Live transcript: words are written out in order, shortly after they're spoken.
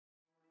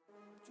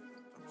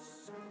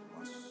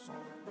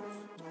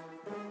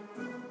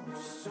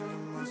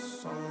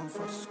song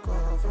for the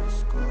squad, for the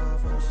squad,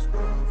 for the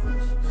squad, for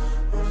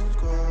the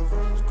squad, for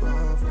the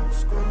squad, for the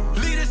squad.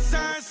 Lead the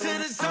signs to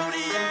the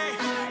zodiac.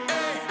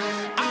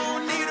 I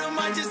don't need them,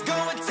 I just go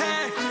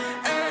attack.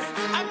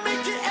 I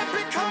make it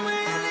epic, come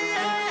in the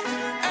air.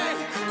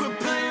 Quit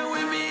playing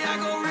with me, I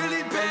go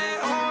really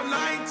bad. All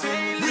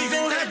 19, we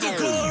gon' have to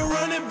go and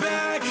run it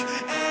back.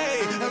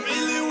 I'm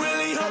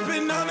really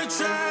hopping on the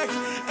track.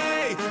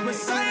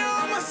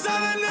 Messiah on my side,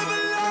 I never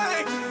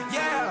lie.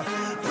 Yeah,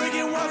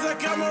 breaking walls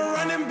like I'm a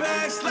running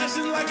back,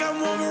 slashing like I'm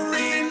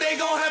Wolverine. They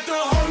gon' have to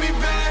hold me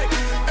back.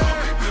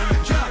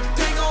 Yeah,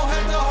 they gon'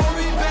 have to hold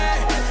me back.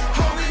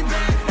 Hold me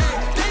back.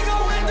 They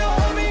gon' have to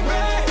hold me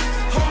back.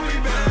 Hold me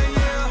back.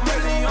 Yeah,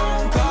 really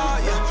on guard.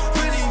 Yeah,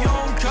 really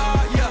on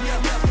guard.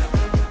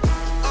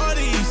 Yeah. All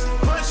these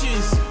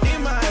punches in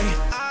my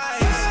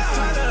eyes,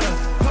 try to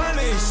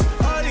punish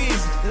all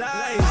these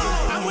lies.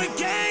 I'm with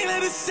gang,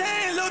 let it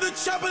sand, load the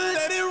chopper,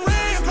 let it rain.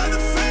 By the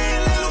fan,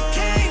 let Lil'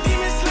 Kane,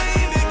 demon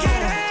slain, they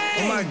can't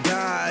hang. Oh my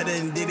God, I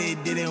done did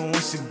it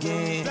once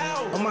again.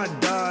 Oh my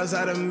dogs,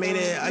 I done made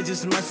it, I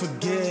just might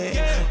forget.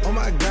 Oh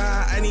my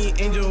God, I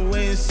need angel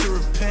wings to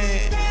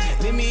repent.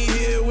 Leave me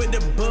here with the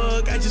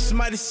bug, I just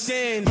might have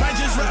sinned. Might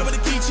just ride with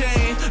a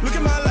keychain. Look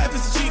at my life,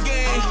 it's a cheat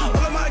game.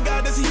 Oh my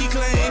God, that's a he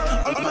claim.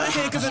 On my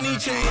head, cause I need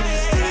change.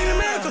 Still need a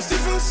miracle, still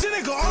feeling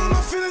cynical. All of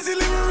my feelings, they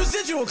leaving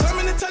residual.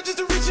 Climbing the top just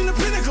to reaching the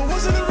pinnacle.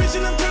 Wasn't a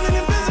reaching, I'm turning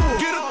invisible.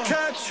 Get a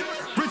catch,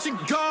 rich and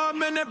God,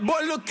 man, that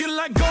boy looking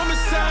like Goldman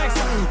Sachs.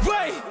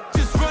 Wait,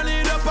 just run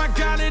it up, I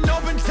got an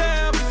open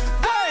tab.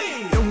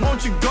 Hey, and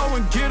won't you go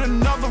and get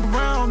another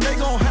round? They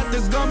gon' have to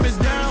dumb it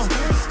down.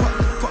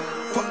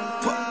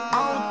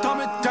 I don't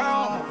dumb it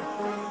down.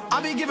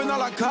 I be giving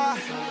all I got.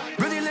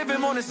 Really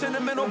living on the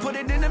sentimental, put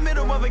it in the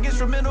middle of an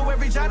instrumental.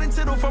 Every jot and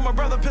tittle from my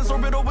brother, pencil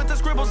riddle with the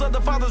scribbles of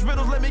the father's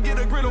riddles. Let me get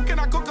a griddle, can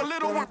I cook a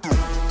little one?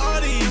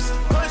 All these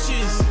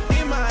punches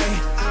in my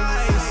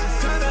eyes,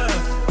 kinda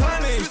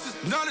punish. This is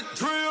not a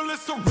drill,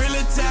 it's a real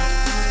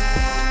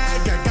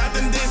attack. I got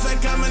them days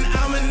like I'm an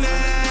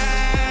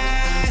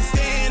almanac,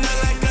 staying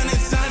up like an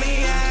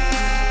insomnia.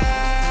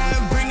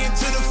 Bring it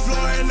to the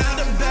floor and out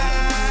the back.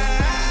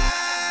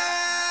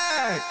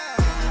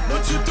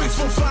 1, 2, 3,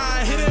 4,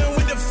 5, hit it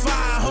with the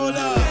fire. Hold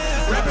up,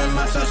 rapping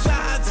my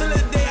sunshine till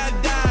the day I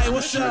die.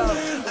 What's up?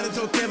 I done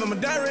told Kev I'm a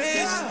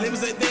diarist.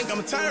 Labels they think I'm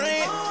a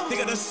tyrant.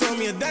 Think I done sold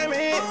me a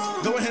diamond.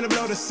 Go ahead and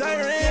blow the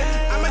siren.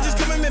 I might just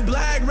come in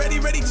black, ready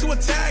to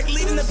attack.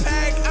 Leading the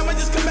pack, I might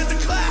just come at the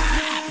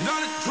class.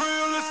 Not a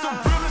drill, it's a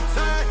real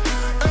attack.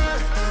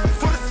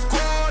 For the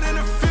squad and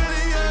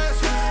affiliates.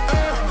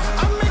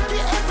 I make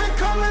it epic,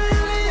 coming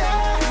in the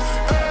air.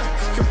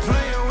 You're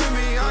playing with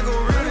me, I go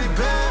really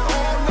bad.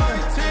 All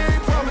 19,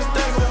 promise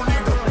they gon'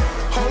 need to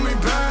hold me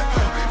back.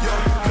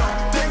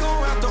 They gon'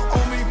 have to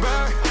hold me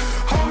back.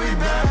 Hold me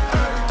back.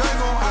 They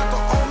gon' have to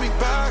hold me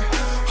back.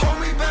 Hold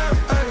me back.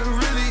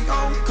 Really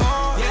on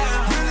guard.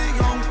 Really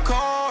on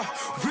guard.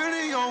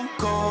 Really on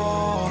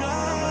guard.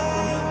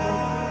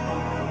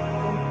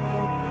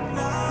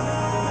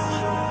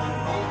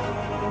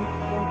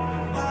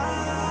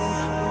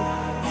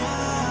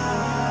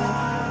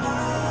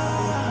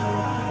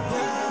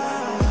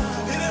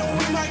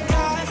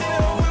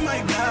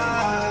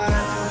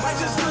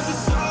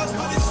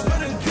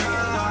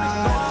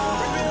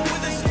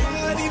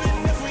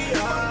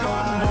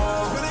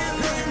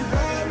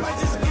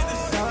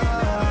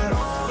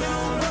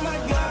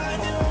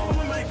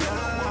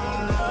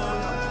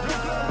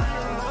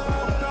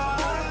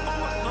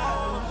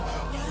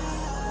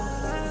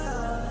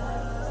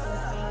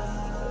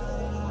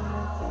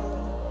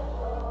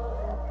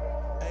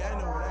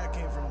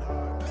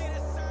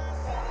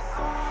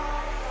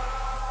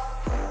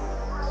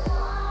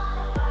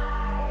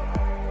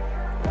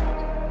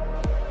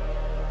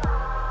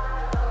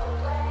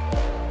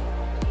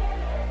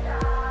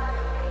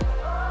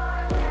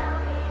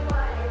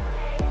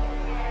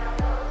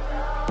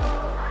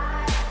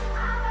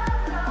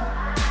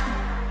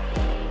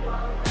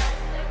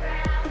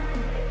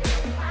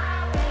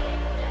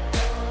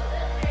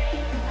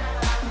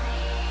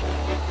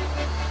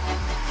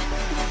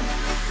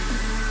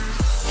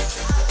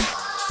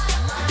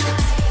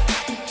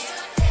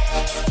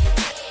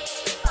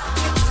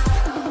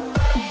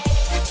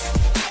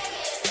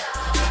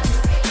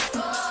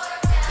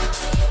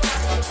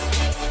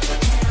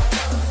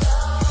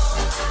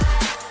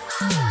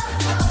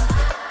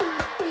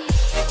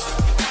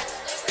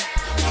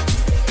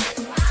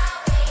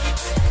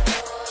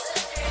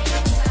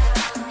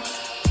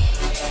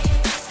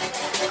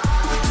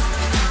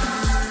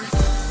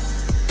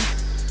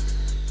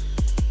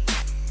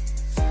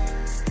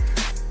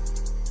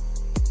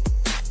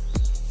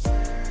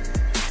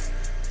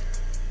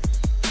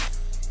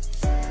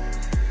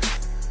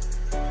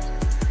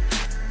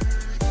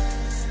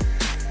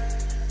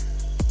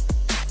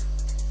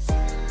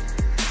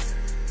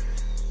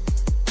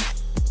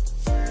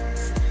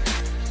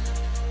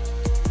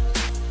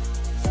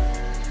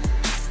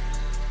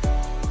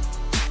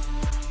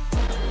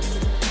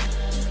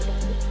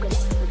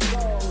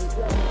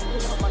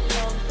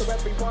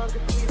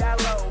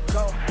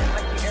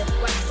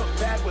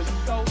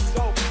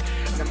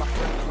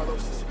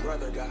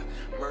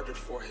 murdered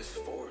for his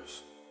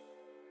force.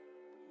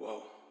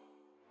 Whoa.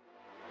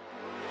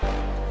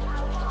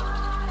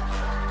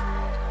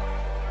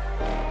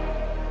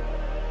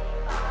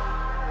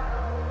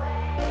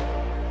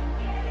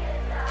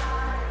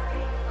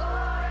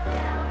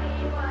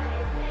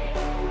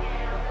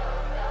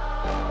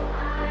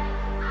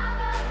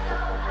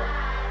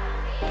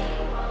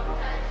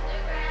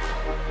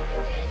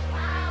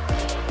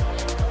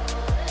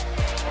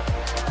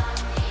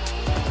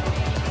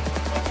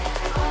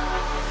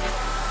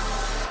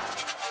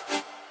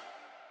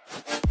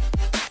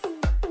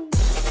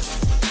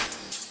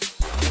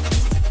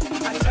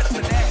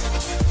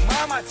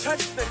 I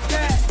touch the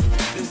net.